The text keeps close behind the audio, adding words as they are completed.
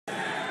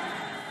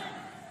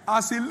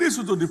As he leads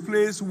you to the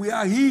place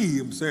where he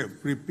himself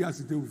prepares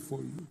the table before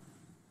you.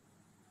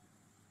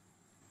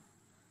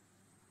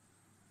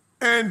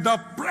 In the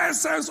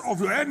presence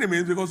of your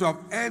enemies, because you have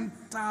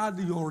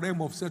entered your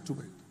realm of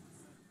settlement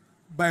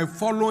by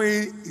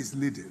following his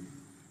leading.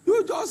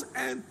 You just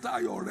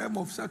enter your realm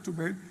of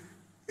settlement,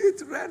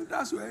 it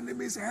renders your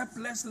enemies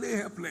helplessly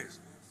helpless.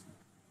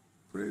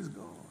 Praise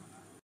God.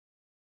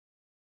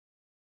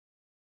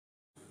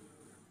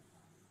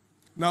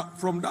 Now,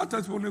 from that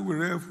testimony we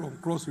read from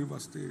Cross River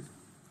State,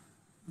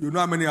 you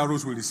know how many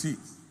arrows we receive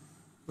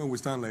when we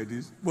stand like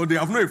this, but they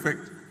have no effect.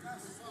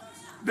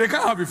 They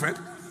can't have effect.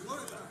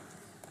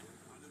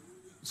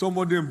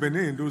 Somebody in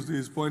Benin in those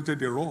days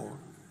pointed a rod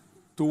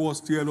towards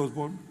T.L.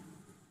 Osborne,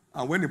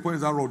 and when he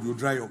points that rod, you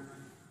dry up.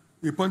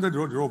 He pointed the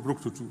rod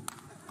broke to two.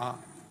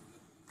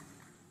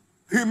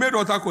 He made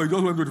water call, he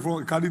just went to the front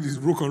and carried his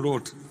broken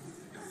rod.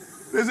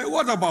 They said,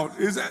 what about?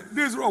 He said,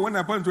 this rod, when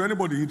I point to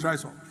anybody, he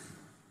dries up.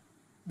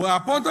 But I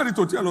pointed it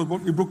to T.L.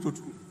 Osborne, he broke to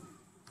two.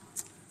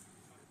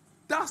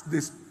 That's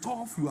the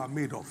stuff you are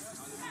made of.